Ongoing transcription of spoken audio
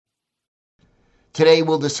Today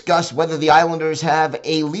we'll discuss whether the Islanders have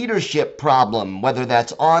a leadership problem, whether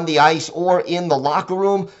that's on the ice or in the locker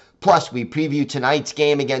room. Plus, we preview tonight's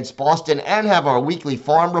game against Boston and have our weekly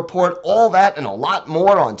farm report. All that and a lot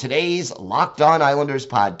more on today's Locked On Islanders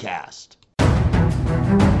podcast.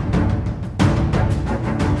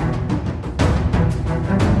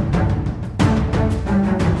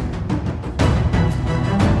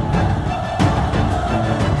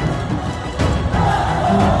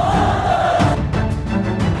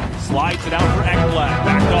 Slides it out for Ekblad.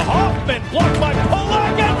 Back to Hoffman. Blocked by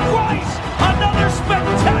Pulock and Price. Another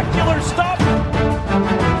spectacular stop.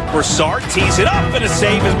 Broussard tees it up and a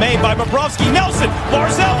save is made by Bobrovsky. Nelson.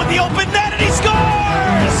 Barzal with the open net and he scores!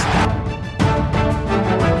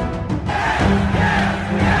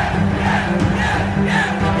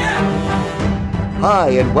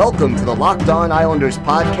 Hi, and welcome to the Locked On Islanders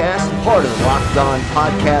podcast, part of the Locked On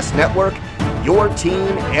Podcast Network, your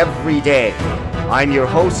team every day. I'm your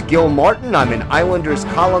host, Gil Martin. I'm an Islanders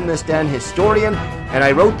columnist and historian, and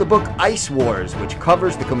I wrote the book Ice Wars, which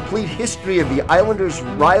covers the complete history of the Islanders'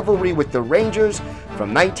 rivalry with the Rangers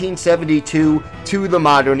from 1972 to the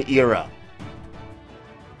modern era.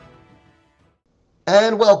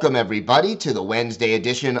 And welcome, everybody, to the Wednesday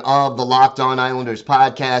edition of the Locked On Islanders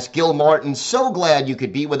podcast. Gil Martin, so glad you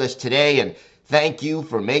could be with us today, and thank you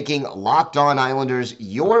for making Locked On Islanders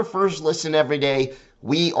your first listen every day.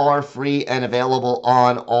 We are free and available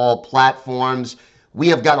on all platforms. We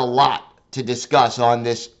have got a lot to discuss on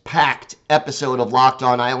this packed episode of Locked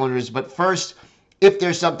On Islanders. But first, if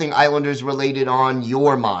there's something Islanders related on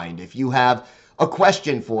your mind, if you have a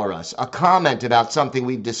question for us, a comment about something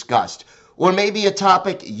we've discussed, or maybe a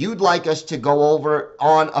topic you'd like us to go over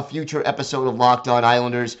on a future episode of Locked On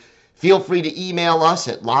Islanders, feel free to email us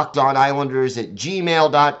at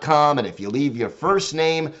lockedonislanders@gmail.com. And if you leave your first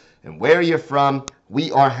name and where you're from,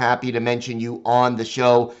 we are happy to mention you on the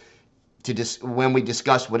show when we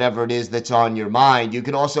discuss whatever it is that's on your mind. You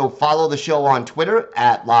can also follow the show on Twitter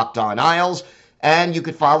at Locked On Isles, and you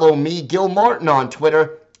could follow me, Gil Martin, on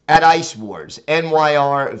Twitter at Ice Wars,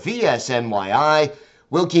 NYRVSNYI.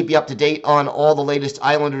 We'll keep you up to date on all the latest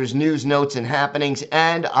Islanders news, notes, and happenings,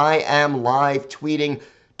 and I am live tweeting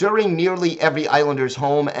during nearly every Islanders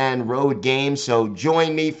home and road game, so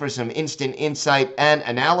join me for some instant insight and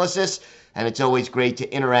analysis. And it's always great to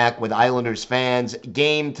interact with Islanders fans,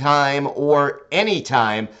 game time or any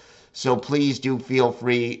time. So please do feel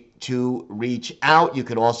free to reach out. You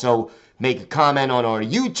could also make a comment on our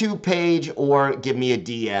YouTube page or give me a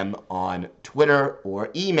DM on Twitter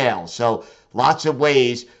or email. So lots of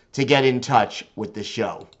ways to get in touch with the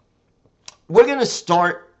show. We're going to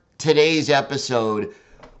start today's episode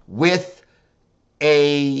with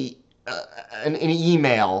an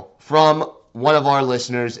email from one of our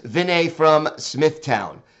listeners, Vinay from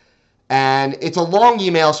Smithtown. And it's a long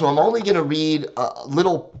email, so I'm only going to read a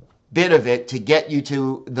little bit of it to get you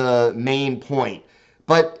to the main point.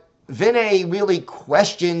 But Vinay really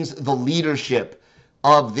questions the leadership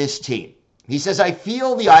of this team. He says, I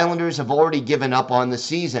feel the Islanders have already given up on the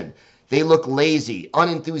season. They look lazy,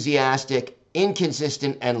 unenthusiastic,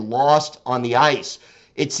 inconsistent, and lost on the ice.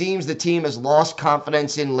 It seems the team has lost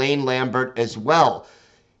confidence in Lane Lambert as well.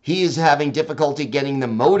 He is having difficulty getting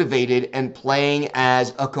them motivated and playing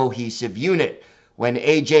as a cohesive unit. When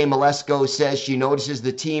AJ Malesko says she notices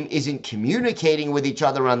the team isn't communicating with each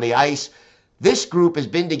other on the ice, this group has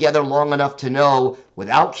been together long enough to know,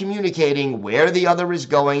 without communicating, where the other is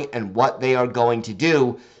going and what they are going to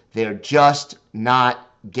do. They're just not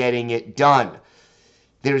getting it done.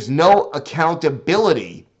 There's no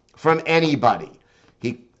accountability from anybody.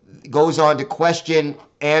 He goes on to question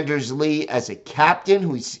Anders Lee as a captain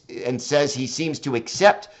and says he seems to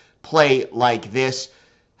accept play like this.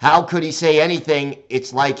 How could he say anything?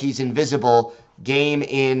 It's like he's invisible game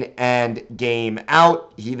in and game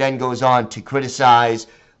out. He then goes on to criticize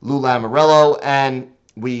Lou Lamoriello, and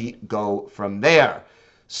we go from there.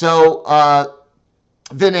 So,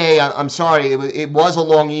 Vinay, I'm sorry, it was a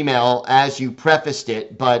long email as you prefaced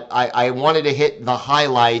it, but I wanted to hit the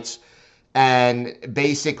highlights and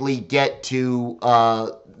basically get to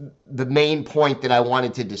the main point that I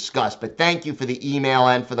wanted to discuss. But thank you for the email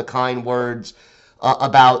and for the kind words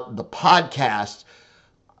about the podcast.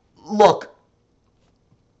 Look,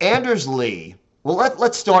 Anders Lee, well,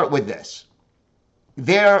 let's start with this.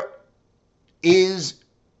 There is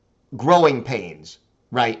growing pains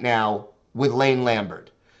right now with Lane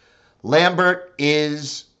Lambert. Lambert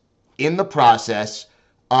is in the process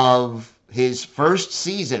of his first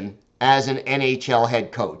season as an NHL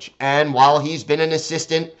head coach. And while he's been an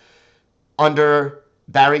assistant under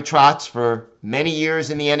Barry Trotz for many years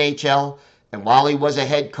in the NHL, and while he was a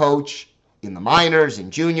head coach in the minors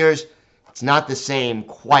and juniors. It's not the same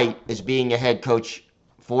quite as being a head coach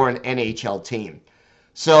for an NHL team.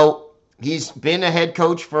 So he's been a head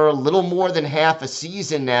coach for a little more than half a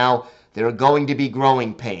season now. There are going to be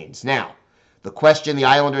growing pains. Now, the question the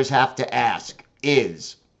Islanders have to ask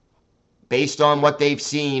is, based on what they've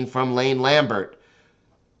seen from Lane Lambert,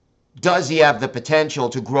 does he have the potential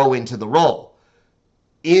to grow into the role?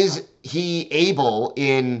 Is he able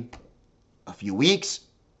in a few weeks,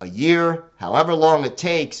 a year, however long it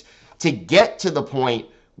takes, to get to the point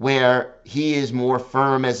where he is more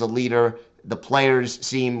firm as a leader, the players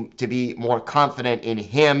seem to be more confident in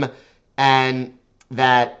him, and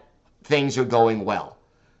that things are going well?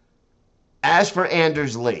 As for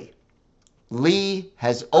Anders Lee, Lee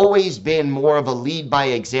has always been more of a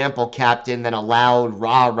lead-by-example captain than a loud,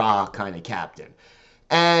 rah-rah kind of captain.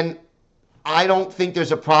 And I don't think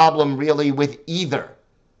there's a problem really with either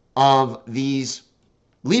of these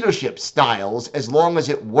leadership styles as long as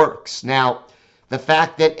it works. Now, the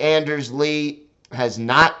fact that Anders Lee has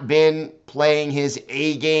not been playing his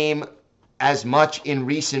A game as much in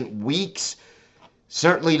recent weeks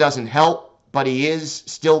certainly doesn't help. But he is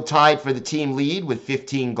still tied for the team lead with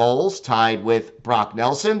 15 goals, tied with Brock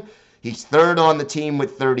Nelson. He's third on the team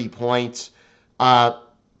with 30 points. But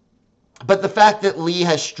the fact that Lee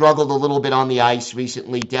has struggled a little bit on the ice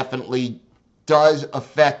recently definitely does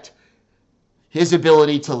affect his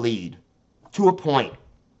ability to lead to a point.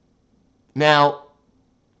 Now,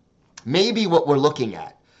 maybe what we're looking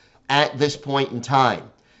at this point in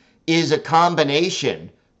time is a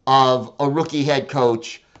combination of a rookie head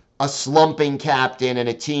coach, a slumping captain, and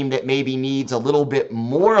a team that maybe needs a little bit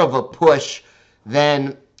more of a push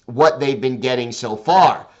than what they've been getting so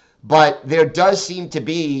far. But there does seem to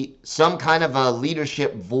be some kind of a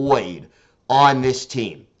leadership void on this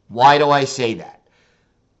team. Why do I say that?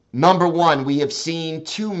 Number one, we have seen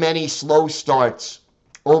too many slow starts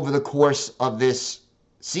over the course of this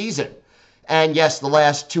season. And yes, the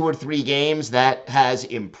last 2 or 3 games that has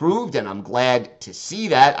improved, and I'm glad to see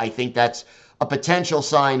that. I think that's a potential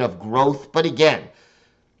sign of growth. But again,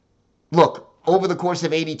 look, over the course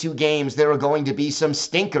of 82 games, there are going to be some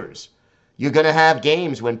stinkers. You're going to have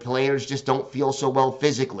games when players just don't feel so well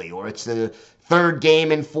physically, or it's the third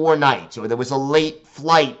game in 4 nights, or there was a late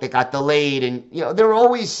flight that got delayed. And, there are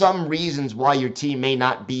always some reasons why your team may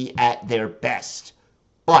not be at their best.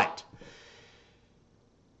 But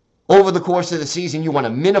over the course of the season, you want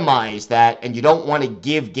to minimize that, and you don't want to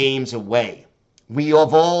give games away. We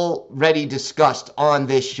have already discussed on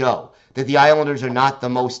this show that the Islanders are not the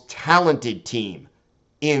most talented team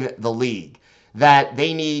in the league, that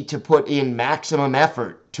they need to put in maximum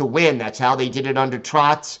effort to win. That's how they did it under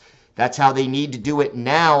Trotz. That's how they need to do it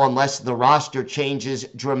now unless the roster changes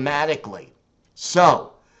dramatically.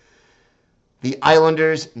 So, the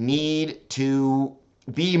Islanders need to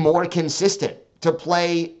be more consistent, to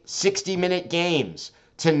play 60-minute games,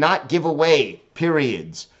 to not give away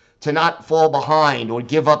periods, to not fall behind or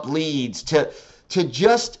give up leads, to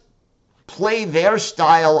just play their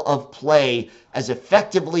style of play as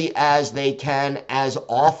effectively as they can, as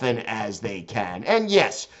often as they can. And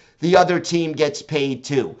yes, the other team gets paid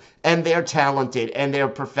too, and they're talented, and they're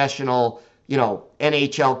professional,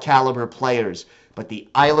 NHL caliber players. But the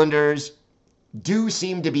Islanders do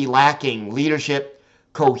seem to be lacking leadership,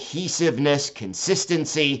 cohesiveness,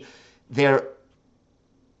 consistency. There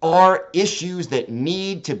are issues that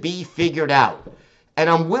need to be figured out. And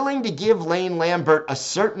I'm willing to give Lane Lambert a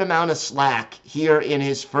certain amount of slack here in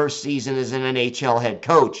his first season as an NHL head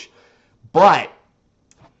coach. But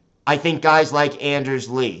I think guys like Anders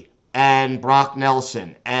Lee and Brock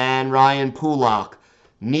Nelson and Ryan Pulock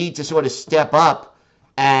need to sort of step up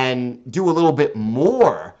and do a little bit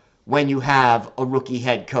more when you have a rookie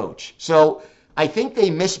head coach. So I think they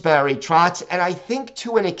miss Barry Trotz, and I think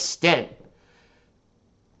to an extent,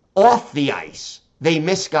 off the ice, they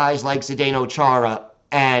miss guys like Zdeno Chara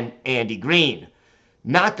and Andy Green.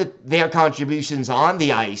 Not that their contributions on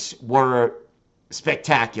the ice were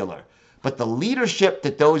spectacular, but the leadership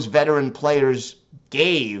that those veteran players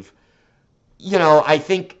gave, I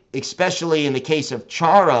think, especially in the case of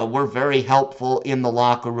Chara, were very helpful in the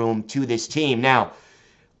locker room to this team. Now,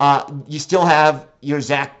 you still have your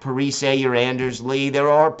Zach Parise, your Anders Lee. There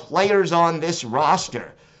are players on this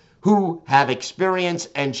roster who have experience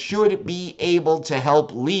and should be able to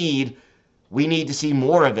help lead. We need to see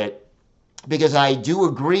more of it, because I do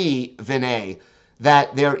agree, Vinay,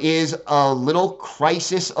 that there is a little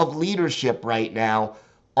crisis of leadership right now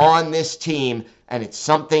on this team, and it's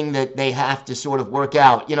something that they have to sort of work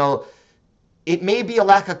out. It may be a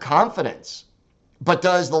lack of confidence But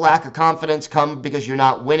does the lack of confidence come because you're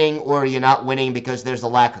not winning, or are you not winning because there's a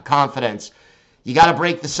lack of confidence? You got to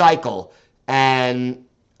break the cycle. And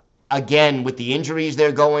again, with the injuries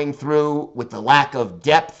they're going through, with the lack of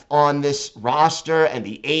depth on this roster and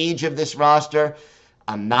the age of this roster,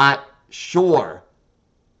 I'm not sure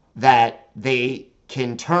that they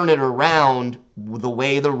can turn it around the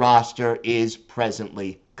way the roster is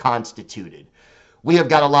presently constituted. We have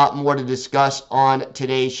got a lot more to discuss on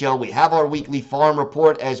today's show. We have our weekly farm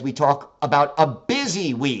report as we talk about a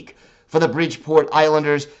busy week for the Bridgeport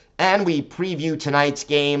Islanders, and we preview tonight's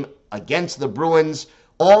game against the Bruins.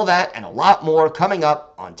 All that and a lot more coming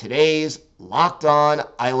up on today's Locked On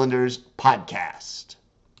Islanders podcast.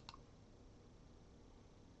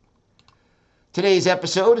 Today's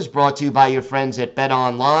episode is brought to you by your friends at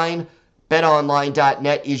BetOnline.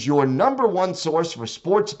 BetOnline.net is your number one source for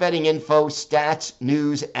sports betting info, stats,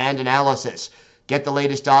 news, and analysis. Get the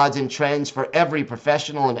latest odds and trends for every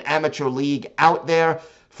professional and amateur league out there,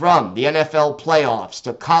 from the NFL playoffs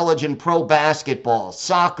to college and pro basketball,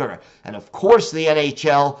 soccer, and of course the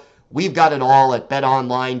NHL. We've got it all at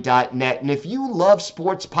BetOnline.net. And if you love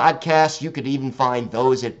sports podcasts, you could even find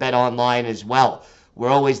those at BetOnline as well. We're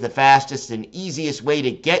always the fastest and easiest way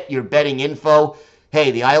to get your betting info.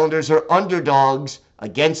 Hey, the Islanders are underdogs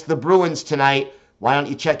against the Bruins tonight. Why don't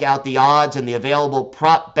you check out the odds and the available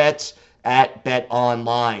prop bets at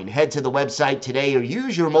BetOnline. Head to the website today or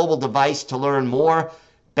use your mobile device to learn more.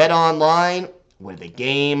 BetOnline, where the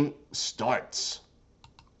game starts.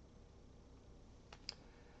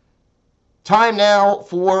 Time now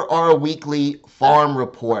for our weekly farm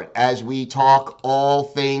report as we talk all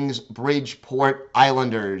things Bridgeport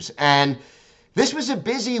Islanders. And this was a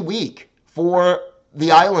busy week for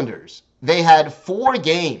the Islanders. They had 4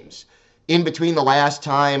 games in between the last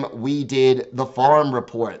time we did the farm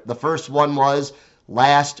report. The first one was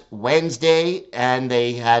last Wednesday, and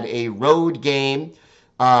they had a road game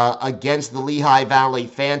against the Lehigh Valley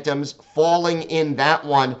Phantoms, falling in that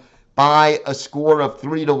one by a score of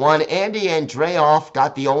 3-1. Andy Andreoff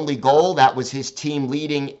got the only goal. That was his team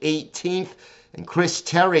leading 18th. And Chris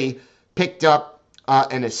Terry picked up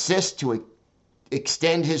an assist to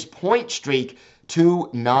extend his point streak to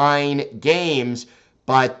 9 games.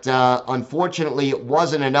 But unfortunately, it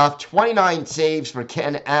wasn't enough. 29 saves for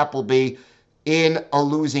Ken Appleby in a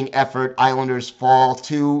losing effort. Islanders fall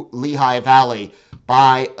to Lehigh Valley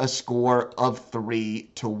by a score of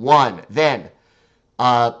 3-1. Then,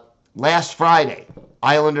 last Friday,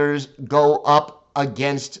 Islanders go up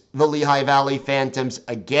against the Lehigh Valley Phantoms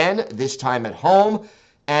again, this time at home,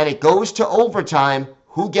 and it goes to overtime.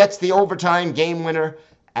 Who gets the overtime game winner?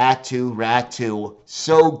 Aatu Räty.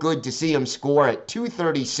 So good to see him score at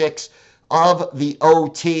 2:36 of the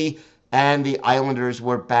OT, and the Islanders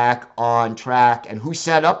were back on track. And who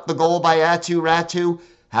set up the goal by Aatu Räty?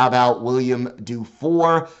 How about William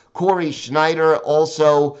Dufour? Corey Schneider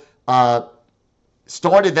also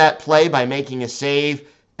started that play by making a save,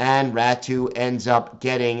 and Räty ends up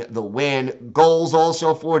getting the win. Goals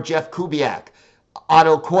also for Jeff Kubiak,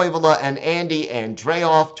 Otto Koivula, and Andy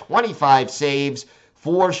Andreoff. 25 saves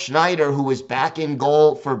for Schneider, who was back in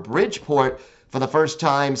goal for Bridgeport for the first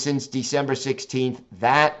time since December 16th.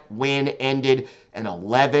 That win ended an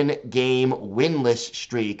 11-game winless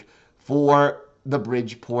streak for the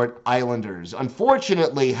Bridgeport Islanders.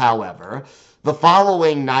 Unfortunately, however, the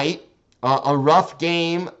following night, a rough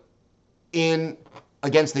game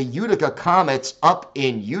against the Utica Comets up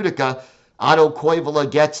in Utica. Otto Koivula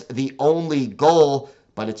gets the only goal,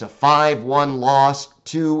 but it's a 5-1 loss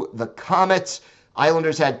to the Comets.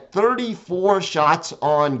 Islanders had 34 shots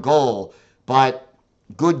on goal, but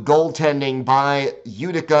good goaltending by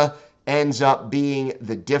Utica ends up being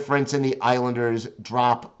the difference, and the Islanders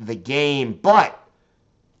drop the game. But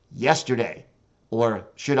yesterday, or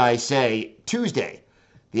should I say Tuesday,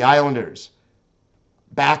 the Islanders,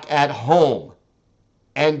 back at home,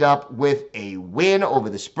 end up with a win over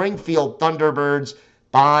the Springfield Thunderbirds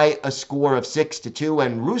by a score of 6-2,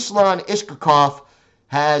 and Ruslan Iskhakov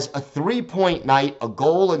has a 3-point night, a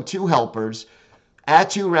goal and 2 helpers.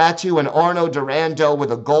 Aatu Räty and Arno Durando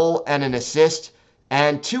with a goal and an assist,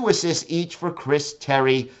 and 2 assists each for Chris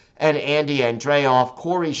Terry and Andy Andreoff.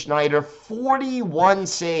 Corey Schneider, 41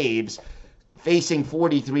 saves, facing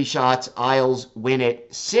 43 shots. Isles win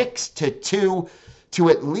it 6-2 to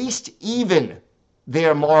at least even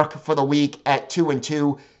their mark for the week at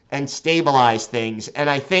 2-2 and stabilize things. And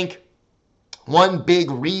I think one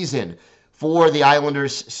big reason for the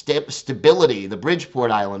Islanders' stability, the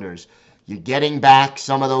Bridgeport Islanders, you're getting back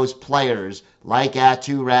some of those players like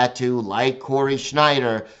Aatu Räty, like Corey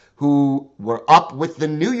Schneider, who were up with the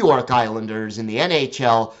New York Islanders in the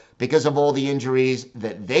NHL, because of all the injuries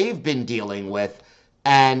that they've been dealing with,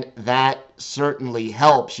 and that certainly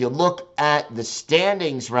helps. You look at the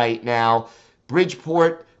standings right now,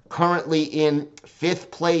 Bridgeport currently in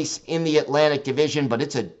 5th place in the Atlantic Division, but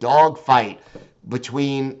it's a dogfight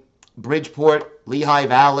between Bridgeport, Lehigh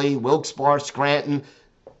Valley, Wilkes-Barre, Scranton.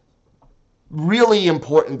 Really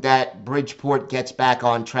important that Bridgeport gets back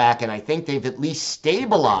on track, and I think they've at least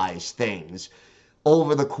stabilized things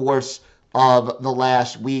over the course of the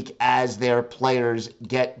last week as their players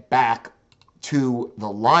get back to the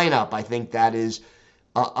lineup. I think that is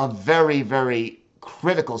a very, very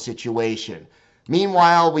critical situation.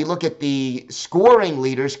 Meanwhile, we look at the scoring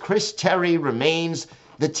leaders. Chris Terry remains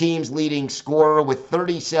the team's leading scorer with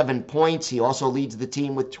 37 points. He also leads the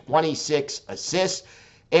team with 26 assists.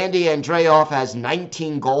 Andy Andreoff has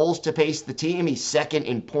 19 goals to pace the team. He's second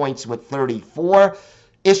in points with 34.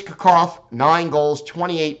 Ishkakov, 9 goals,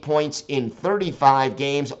 28 points in 35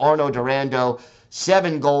 games. Arno Durando,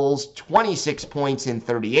 7 goals, 26 points in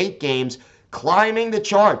 38 games. Climbing the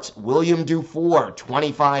charts, William Dufour,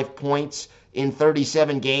 25 points in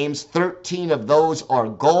 37 games. 13 of those are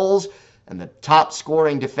goals. And the top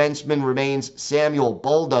scoring defenseman remains Samuel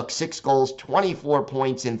Bolduc, 6 goals, 24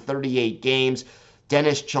 points in 38 games.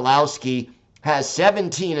 Dennis Chalowski has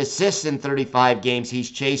 17 assists in 35 games.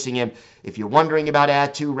 He's chasing him. If you're wondering about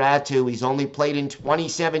Aatu Räty, he's only played in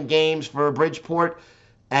 27 games for Bridgeport,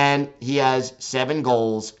 and he has 7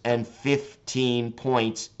 goals and 15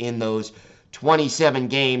 points in those 27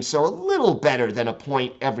 games, so a little better than a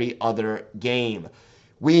point every other game.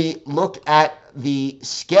 We look at the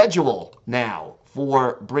schedule now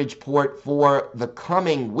for Bridgeport for the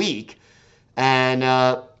coming week, and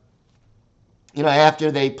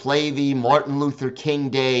after they play the Martin Luther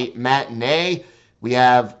King Day matinee, we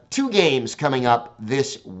have 2 games coming up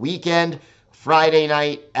this weekend. Friday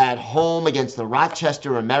night at home against the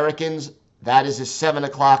Rochester Americans. That is a 7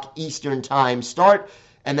 o'clock Eastern time start.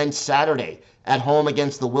 And then Saturday at home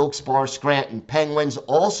against the Wilkes-Barre Scranton Penguins,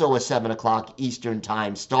 also a 7 o'clock Eastern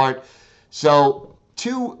time start. So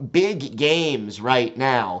 2 big games right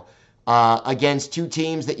now against 2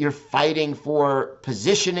 teams that you're fighting for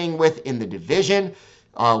positioning with in the division.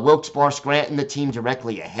 Wilkes-Barre Scranton, the team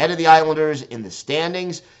directly ahead of the Islanders in the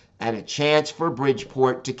standings, and a chance for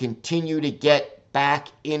Bridgeport to continue to get back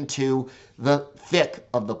into the thick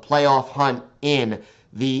of the playoff hunt in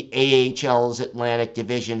the AHL's Atlantic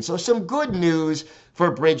Division. So some good news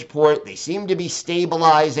for Bridgeport. They seem to be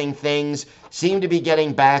stabilizing things, seem to be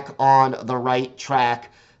getting back on the right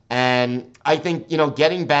track. And I think,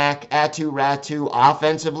 getting back Aatu Räty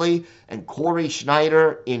offensively and Corey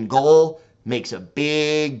Schneider in goal makes a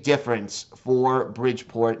big difference for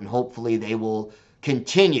Bridgeport, and hopefully they will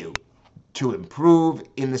continue to improve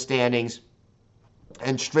in the standings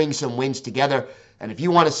and string some wins together. And if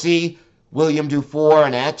you want to see William Dufour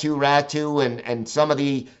and Aatu Räty and some of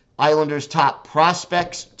the Islanders' top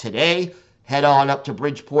prospects today, head on up to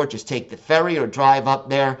Bridgeport. Just take the ferry or drive up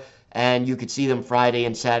there, and you could see them Friday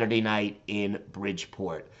and Saturday night in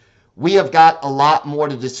Bridgeport. We have got a lot more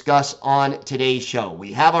to discuss on today's show.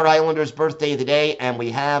 We have our Islanders' birthday today, and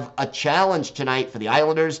we have a challenge tonight for the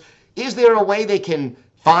Islanders. Is there a way they can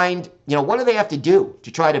find, what do they have to do to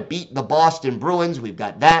try to beat the Boston Bruins? We've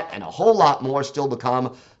got that and a whole lot more still to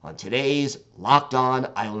come on today's Locked On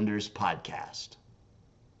Islanders podcast.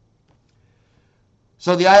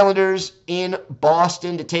 So the Islanders in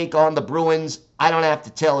Boston to take on the Bruins. I don't have to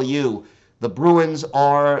tell you, the Bruins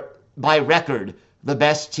are, by record, the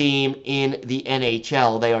best team in the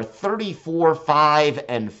NHL. They are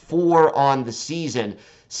 34-5-4 on the season,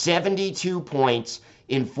 72 points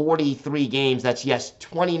in 43 games. That's,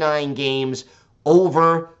 29 games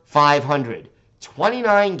over 500.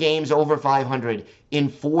 29 games over 500 in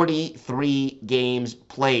 43 games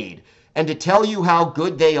played. And to tell you how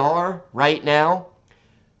good they are right now,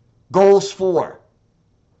 goals for,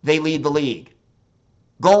 they lead the league.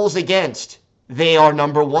 Goals against, they are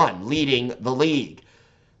number 1, leading the league.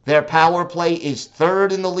 Their power play is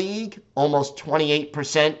 3rd in the league, almost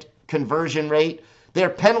 28% conversion rate. Their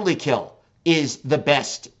penalty kill is the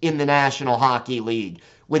best in the National Hockey League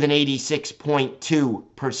with an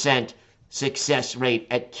 86.2% success rate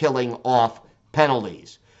at killing off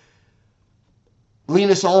penalties.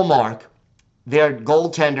 Linus Ullmark, their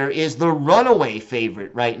goaltender, is the runaway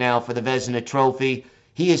favorite right now for the Vezina Trophy.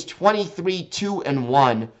 He is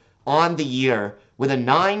 23-2-1 on the year with a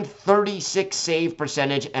 .936 save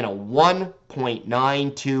percentage and a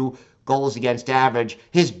 1.92 goals against average.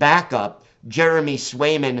 His backup, Jeremy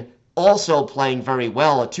Swayman, also playing very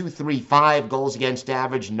well, a .235 goals against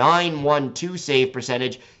average, .912 save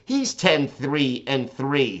percentage. He's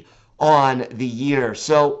 10-3-3 on the year.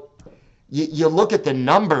 So you look at the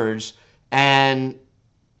numbers, and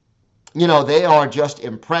they are just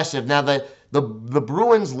impressive. Now the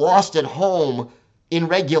Bruins lost at home in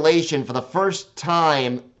regulation for the first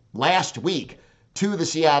time last week to the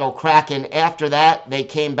Seattle Kraken. After that, they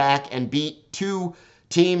came back and beat two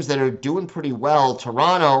teams that are doing pretty well,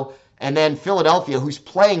 Toronto and then Philadelphia, who's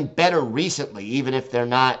playing better recently, even if they're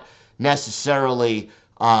not necessarily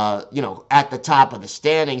at the top of the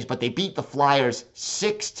standings, but they beat the Flyers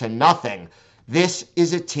 6-0. This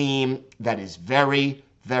is a team that is very,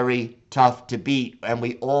 very tough to beat, and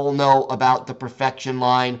we all know about the perfection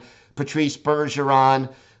line. Patrice Bergeron,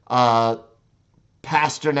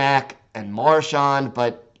 Pasternak, and Marchand,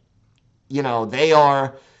 but they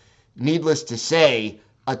are, needless to say,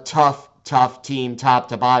 a tough team top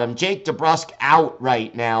to bottom. Jake DeBrusk out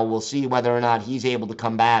right now. We'll see whether or not he's able to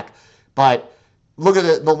come back. But look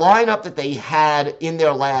at the lineup that they had in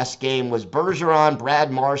their last game was Bergeron,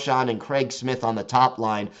 Brad Marchand, and Craig Smith on the top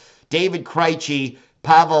line. David Krejci,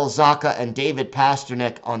 Pavel Zacha, and David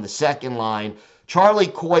Pasternak on the second line. Charlie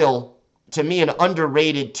Coyle, to me, an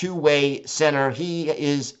underrated two-way center. He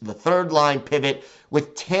is the third line pivot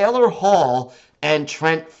with Taylor Hall and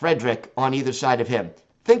Trent Frederick on either side of him.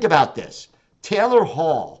 Think about this. Taylor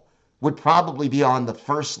Hall would probably be on the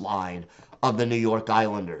first line of the New York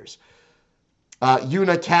Islanders.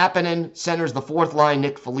 Una Kapanen centers the fourth line,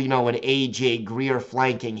 Nick Foligno and A.J. Greer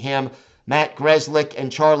flanking him. Matt Grzelcyk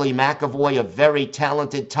and Charlie McAvoy, a very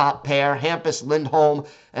talented top pair. Hampus Lindholm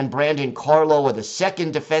and Brandon Carlo are the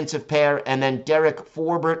second defensive pair. And then Derek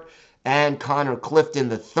Forbort and Connor Clifton,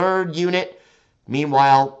 the third unit.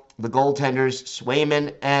 Meanwhile, the goaltenders,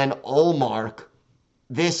 Swayman and Ullmark.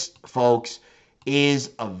 This, folks,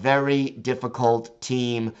 is a very difficult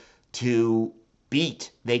team to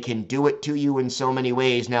beat. They can do it to you in so many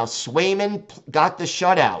ways. Now, Swayman got the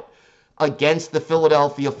shutout against the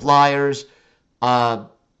Philadelphia Flyers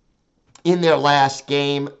in their last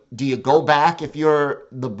game. Do you go back if you're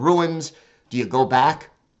the Bruins? Do you go back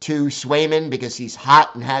to Swayman because he's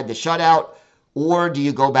hot and had the shutout? Or do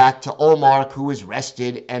you go back to Ullmark, who is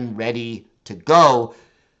rested and ready to go?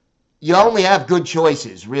 You only have good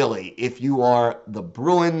choices, really, if you are the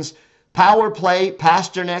Bruins. Power play,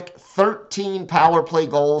 Pasternak, 13 power play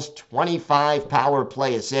goals, 25 power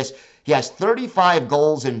play assists. He has 35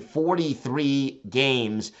 goals in 43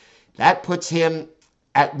 games. That puts him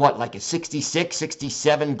at like a 66,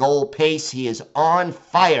 67 goal pace. He is on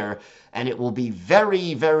fire, and it will be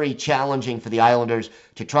very, very challenging for the Islanders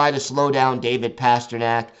to try to slow down David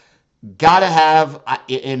Pasternak. Gotta have,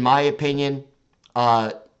 in my opinion,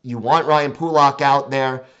 you want Ryan Pulock out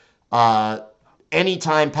there.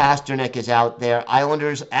 Anytime Pasternak is out there,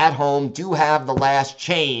 Islanders at home do have the last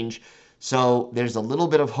change. So there's a little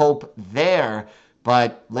bit of hope there,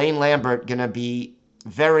 but Lane Lambert going to be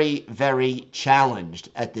very, very challenged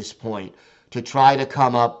at this point to try to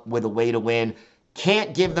come up with a way to win.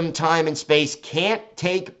 Can't give them time and space, can't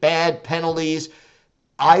take bad penalties.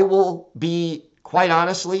 I will be, quite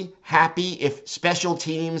honestly, happy if special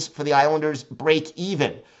teams for the Islanders break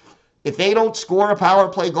even. If they don't score a power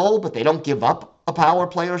play goal, but they don't give up a power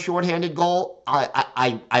play or shorthanded goal,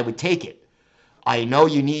 I would take it. I know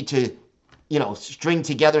you need to string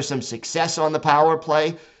together some success on the power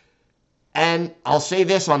play. And I'll say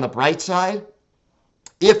this on the bright side.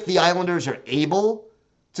 If the Islanders are able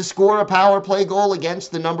to score a power play goal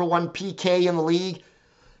against the number one PK in the league,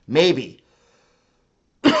 maybe,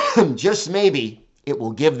 just maybe, it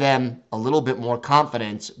will give them a little bit more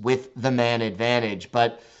confidence with the man advantage.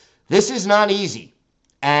 But this is not easy.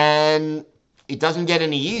 And it doesn't get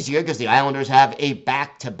any easier because the Islanders have a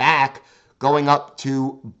back-to-back going up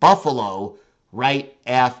to Buffalo right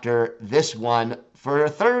after this one for a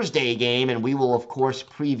Thursday game, and we will, of course,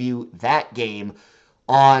 preview that game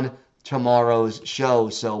on tomorrow's show.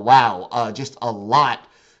 So, wow, just a lot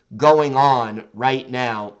going on right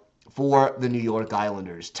now for the New York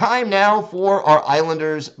Islanders. Time now for our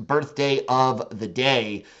Islanders' birthday of the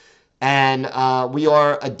day, and we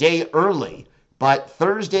are a day early, but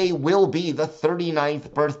Thursday will be the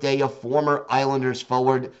 39th birthday of former Islanders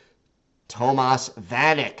forward Tomas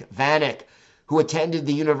Vanek. Vanek, who attended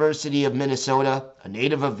the University of Minnesota, a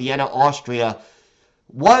native of Vienna, Austria,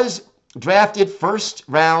 was drafted first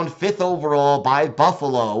round, 5th overall by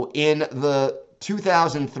Buffalo in the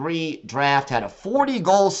 2003 draft, had a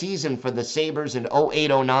 40-goal season for the Sabres in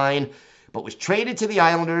 08-09, but was traded to the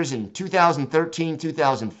Islanders in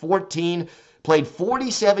 2013-2014, played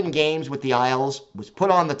 47 games with the Isles, was put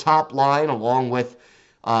on the top line along with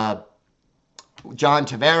John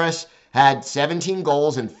Tavares, had 17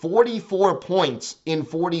 goals and 44 points in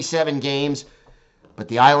 47 games, but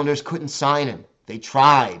the Islanders couldn't sign him. They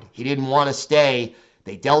tried. He didn't want to stay.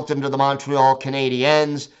 They dealt him to the Montreal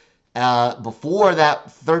Canadiens. Before that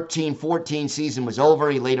 13-14 season was over,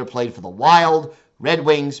 he later played for the Wild, Red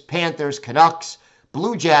Wings, Panthers, Canucks,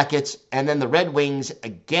 Blue Jackets, and then the Red Wings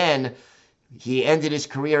again. He ended his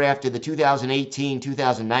career after the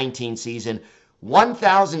 2018-2019 season.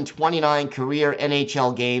 1,029 career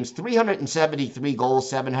NHL games, 373 goals,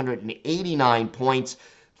 789 points,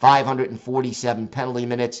 547 penalty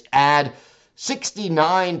minutes. Add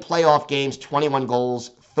 69 playoff games, 21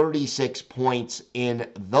 goals, 36 points in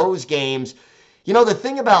those games. You know, the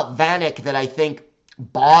thing about Vanek that I think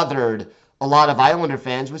bothered a lot of Islander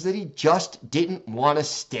fans was that he just didn't want to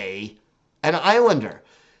stay an Islander.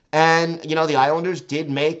 And, you know, the Islanders did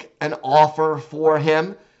make an offer for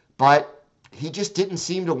him, but he just didn't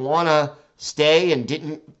seem to want to stay and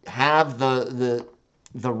didn't have the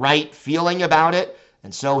right feeling about it.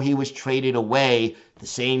 And so he was traded away the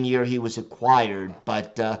same year he was acquired.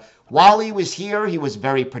 But while he was here, he was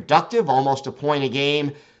very productive, almost a point a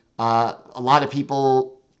game. A lot of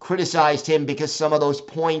people criticized him because some of those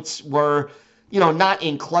points were, you know, not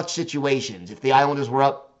in clutch situations. If the Islanders were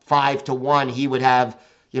up 5-1, he would have,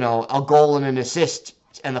 you know, a goal and an assist,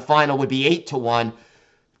 and the final would be 8-1.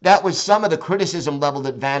 That was some of the criticism leveled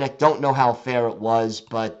at Vanek. Don't know how fair it was,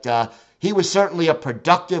 but he was certainly a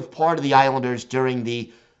productive part of the Islanders during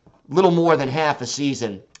the little more than half a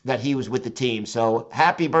season that he was with the team. So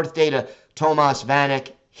happy birthday to Tomas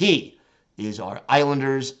Vanek. He is our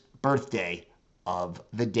Islanders' birthday of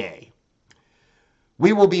the day.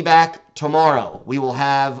 We will be back tomorrow. We will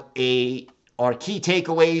have our key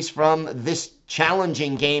takeaways from this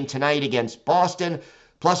challenging game tonight against Boston,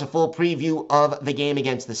 plus a full preview of the game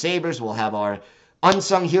against the Sabres. We'll have our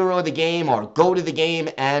unsung hero of the game, our go to the game,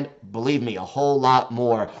 and believe me, a whole lot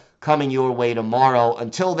more coming your way tomorrow.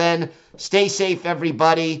 Until then, stay safe,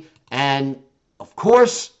 everybody, and of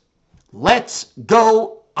course, let's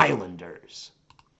go Islanders.